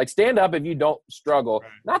doesn't? Like, stand up if you don't struggle.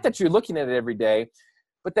 Right. Not that you're looking at it every day,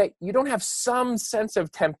 but that you don't have some sense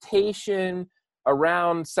of temptation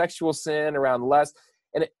around sexual sin, around lust.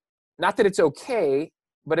 And not that it's okay,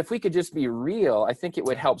 but if we could just be real, I think it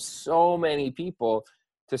would help so many people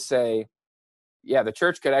to say, yeah, the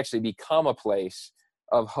church could actually become a place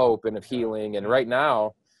of hope and of healing. And right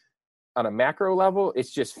now, on a macro level,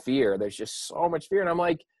 it's just fear. There's just so much fear. And I'm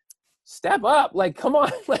like, step up. Like, come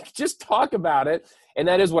on, like, just talk about it. And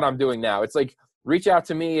that is what I'm doing now. It's like, reach out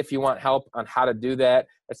to me if you want help on how to do that.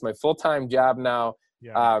 That's my full-time job now.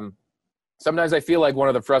 Yeah. Sometimes I feel like one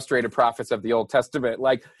of the frustrated prophets of the Old Testament,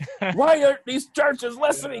 like, why aren't these churches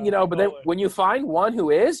listening? But then when you find one who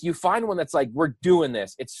is, you find one that's like, we're doing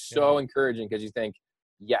this. It's so encouraging because you think,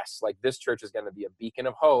 yes, like this church is going to be a beacon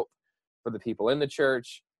of hope for the people in the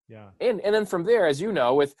church. Yeah. And then from there, as you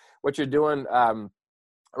know, with what you're doing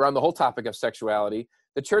around the whole topic of sexuality,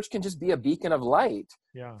 the church can just be a beacon of light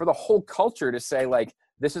for the whole culture to say, like,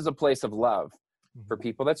 this is a place of love for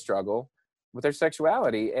people that struggle with their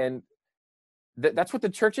sexuality. And that's what the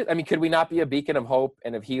church is. I mean, could we not be a beacon of hope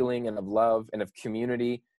and of healing and of love and of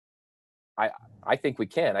community? I think we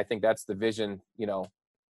can. I think that's the vision,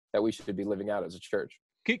 that we should be living out as a church.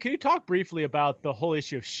 Can you talk briefly about the whole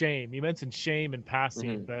issue of shame? You mentioned shame in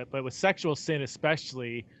passing, but with sexual sin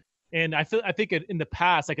especially, and I think in the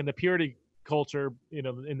past, like in the purity culture, in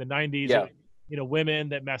the 90s, women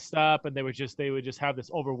that messed up and they would just have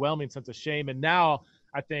this overwhelming sense of shame. And now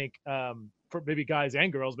I think for maybe guys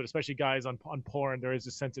and girls, but especially guys on porn, there is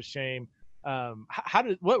a sense of shame.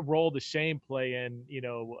 What role does shame play in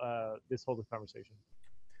this whole conversation?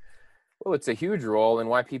 Well, it's a huge role, and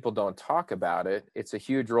why people don't talk about it. It's a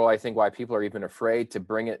huge role, I think, why people are even afraid to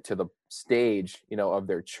bring it to the stage, of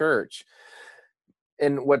their church.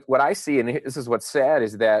 And what I see, and this is what's sad,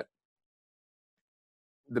 is that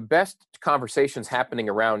the best conversations happening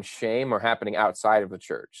around shame are happening outside of the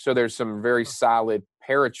church. So there's some very solid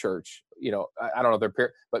parachurch, I don't know if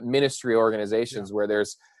they're but ministry organizations where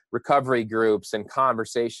there's recovery groups and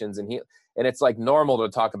conversations, and it's like normal to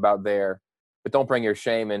talk about there. But don't bring your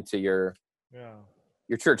shame into your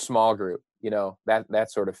church small group,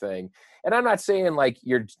 that sort of thing. And I'm not saying like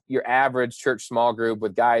your average church small group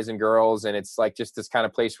with guys and girls, and it's like just this kind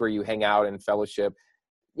of place where you hang out and fellowship.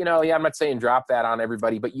 I'm not saying drop that on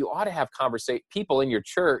everybody, but you ought to have people in your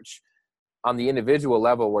church on the individual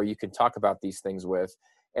level where you can talk about these things with.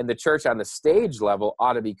 And the church on the stage level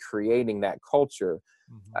ought to be creating that culture.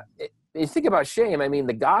 You think about shame. I mean,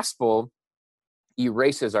 the gospel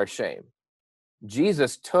erases our shame.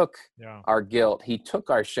 Jesus took our guilt. He took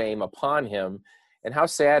our shame upon him. And how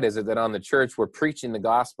sad is it that on the church we're preaching the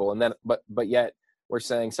gospel, and then but yet we're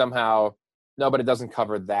saying somehow, no, but it doesn't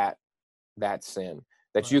cover that sin.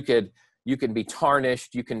 That you can be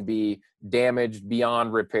tarnished, you can be damaged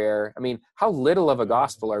beyond repair. I mean, how little of a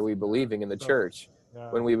gospel are we believing in the church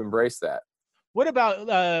when we've embraced that? What about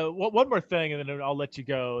one more thing, and then I'll let you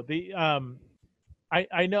go.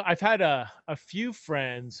 I know I've had a few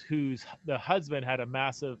friends the husband had a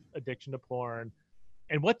massive addiction to porn,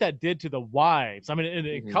 and what that did to the wives. I mean, in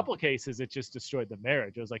a couple of cases, it just destroyed the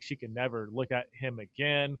marriage. It was like she could never look at him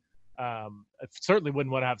again. Certainly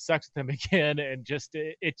wouldn't want to have sex with him again, and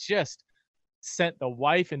it just sent the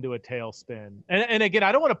wife into a tailspin. And again,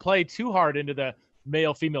 I don't want to play too hard into the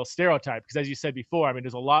male-female stereotype, because as you said before, I mean,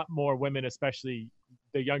 there's a lot more women, especially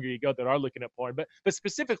the younger you go, that are looking at porn. But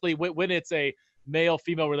specifically, when it's a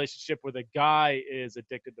male-female relationship where the guy is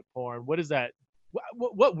addicted to porn, what is that?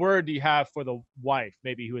 What word do you have for the wife,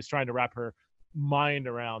 maybe, who is trying to wrap her mind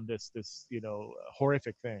around this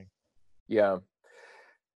horrific thing? Yeah.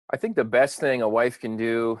 I think the best thing a wife can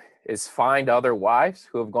do is find other wives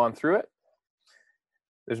who have gone through it.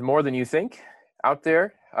 There's more than you think out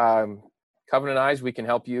there. Covenant Eyes, we can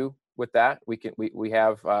help you with that. We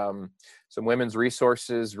have some women's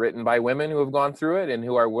resources written by women who have gone through it and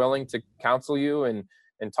who are willing to counsel you and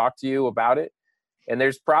talk to you about it. And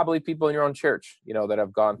there's probably people in your own church, that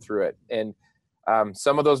have gone through it. And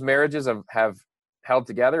some of those marriages have held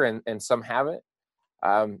together and some haven't.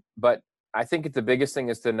 But I think the biggest thing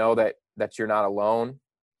is to know that you're not alone.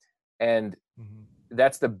 And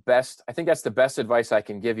that's the best advice I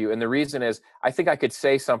can give you. And the reason is, I think I could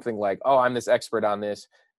say something like, oh, I'm this expert on this,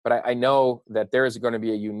 but I know that there is going to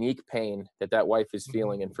be a unique pain that wife is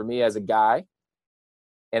feeling. And for me, as a guy,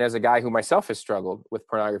 and as a guy who myself has struggled with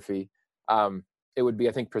pornography, it would be,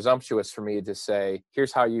 I think, presumptuous for me to say,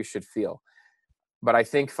 here's how you should feel. But I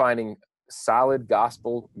think finding solid,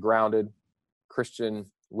 gospel-grounded Christian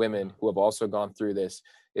women who have also gone through this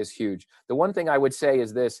is huge. The one thing I would say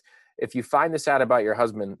is this: if you find this out about your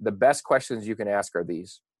husband, the best questions you can ask are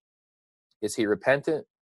these. Is he repentant?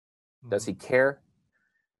 Does he care?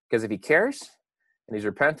 Because if he cares and he's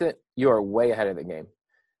repentant, you are way ahead of the game.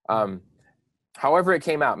 However it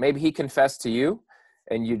came out, maybe he confessed to you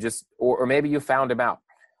and you just, or maybe you found him out.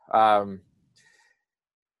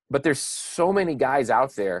 But there's so many guys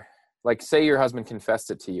out there, like say your husband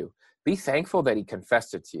confessed it to you. Be thankful that he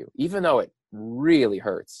confessed it to you, even though it really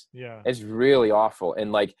hurts. Yeah. It's really awful.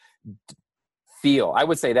 And like, feel. I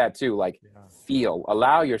would say that too, feel.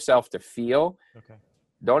 Allow yourself to feel. Okay.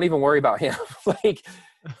 Don't even worry about him. Like,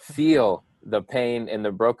 feel the pain and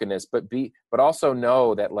the brokenness, but also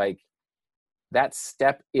know that that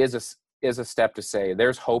step is a step to say,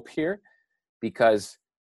 there's hope here because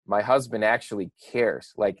my husband actually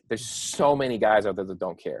cares. Like, there's so many guys out there that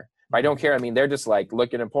don't care. By don't care, I mean they're just like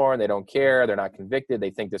looking at porn. They don't care. They're not convicted. They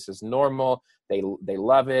think this is normal. They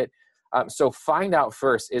love it. So find out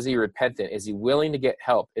first, is he repentant? Is he willing to get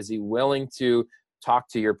help? Is he willing to talk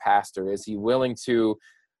to your pastor? Is he willing to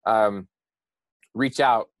reach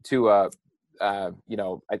out to I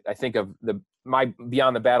think of my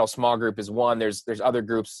Beyond the Battle small group is one. There's other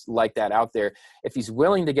groups like that out there. If he's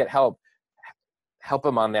willing to get help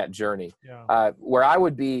him on that journey. Yeah. Where I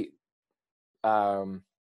would be a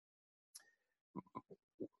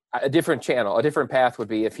different channel, a different path would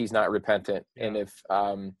be if he's not repentant. Yeah. And if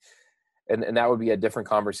and that would be a different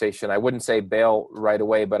conversation. I wouldn't say bail right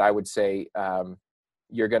away, but I would say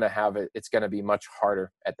you're going to have it. It's going to be much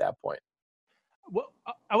harder at that point. Well,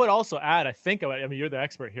 I would also add, I mean, you're the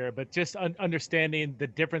expert here, but just understanding the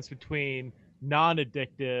difference between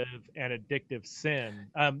non-addictive and addictive sin.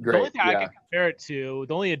 The only thing I can compare it to,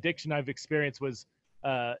 the only addiction I've experienced was,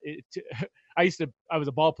 I was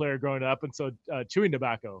a ball player growing up, and so chewing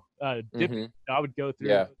tobacco, I would go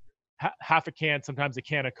through half a can, sometimes a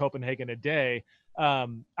can of Copenhagen a day.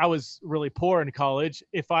 I was really poor in college.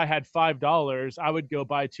 If I had $5, I would go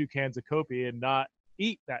buy 2 cans of Copi and not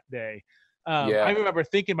eat that day. I remember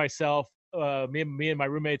thinking to myself, me and my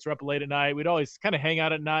roommates were up late at night. We'd always kind of hang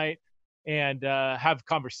out at night and have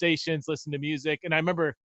conversations, listen to music. And I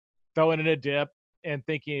remember throwing in a dip and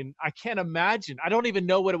thinking, I can't imagine. I don't even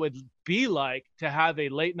know what it would be like to have a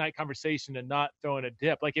late night conversation and not throw in a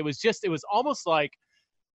dip. Like it was almost like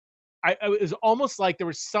it was almost like there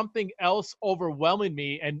was something else overwhelming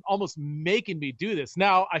me and almost making me do this.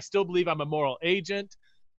 Now, I still believe I'm a moral agent,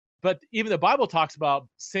 but even the Bible talks about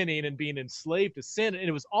sinning and being enslaved to sin. And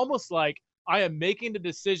it was almost like I am making the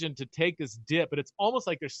decision to take this dip, but it's almost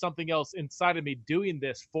like there's something else inside of me doing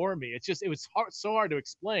this for me. It was so hard to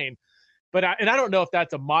explain. But I don't know if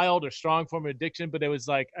that's a mild or strong form of addiction, but it was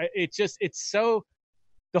like, it's so,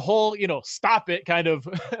 the whole, stop it kind of,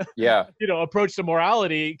 approach to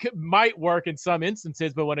morality might work in some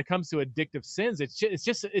instances, but when it comes to addictive sins, it's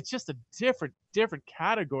just a different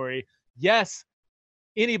category. Yes,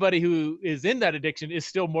 anybody who is in that addiction is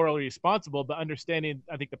still morally responsible, but understanding,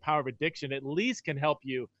 I think, the power of addiction at least can help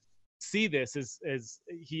you see this as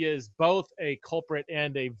he is both a culprit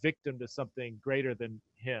and a victim to something greater than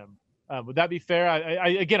him. Would that be fair?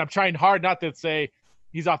 I'm trying hard not to say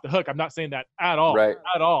he's off the hook. I'm not saying that at all. Right.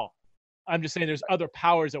 At all. I'm just saying there's other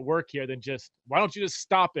powers at work here than just, why don't you just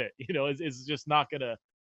stop it? Is just not going to,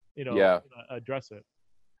 address it.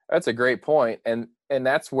 That's a great point. And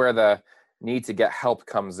that's where the need to get help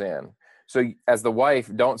comes in. So as the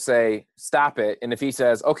wife, don't say, stop it. And if he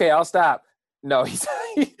says, okay, I'll stop. No,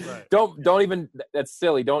 right. don't even, that's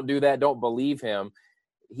silly. Don't do that. Don't believe him.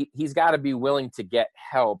 He's got to be willing to get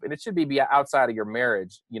help, and it should be outside of your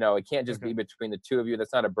marriage. It can't just be between the two of you.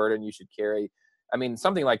 That's not a burden you should carry. I mean,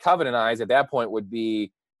 something like covenant eyes at that point would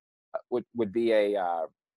be a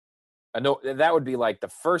no. That would be like the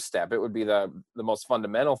first step. It would be the most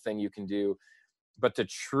fundamental thing you can do. But to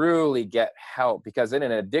truly get help, because in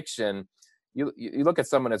an addiction, you look at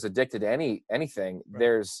someone that's addicted to anything.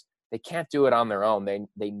 Right. They can't do it on their own.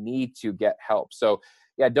 They need to get help. So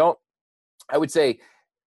I would say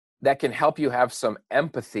that can help you have some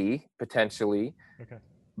empathy potentially,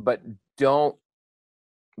 but don't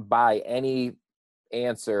buy any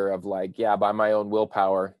answer of like, by my own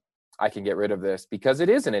willpower, I can get rid of this, because it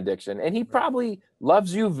is an addiction. And he probably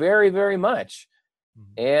loves you very, very much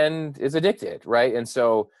and is addicted. Right. And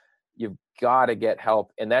so you've got to get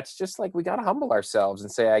help. And that's just like, we got to humble ourselves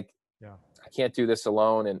and say, I can't do this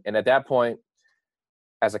alone. And at that point,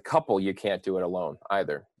 as a couple, you can't do it alone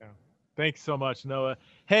either. Yeah. Thanks so much, Noah.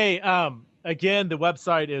 Hey, again, the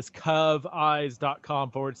website is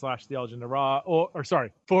coveyes.com/theology in the raw, or /raw,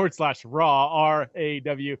 RAW,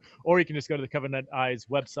 or you can just go to the Covenant Eyes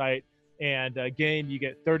website. And again, you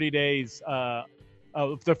get 30 days,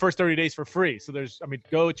 the first 30 days for free. So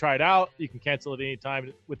go try it out. You can cancel it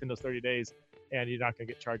anytime within those 30 days, and you're not going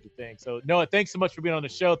to get charged a thing. So Noah, thanks so much for being on the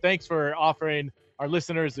show. Thanks for offering our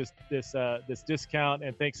listeners this discount,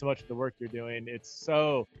 and thanks so much for the work you're doing. It's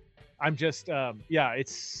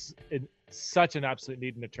such an absolute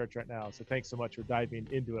need in the church right now. So thanks so much for diving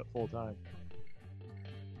into it full time.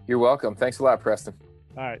 You're welcome. Thanks a lot, Preston.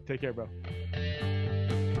 All right. Take care, bro.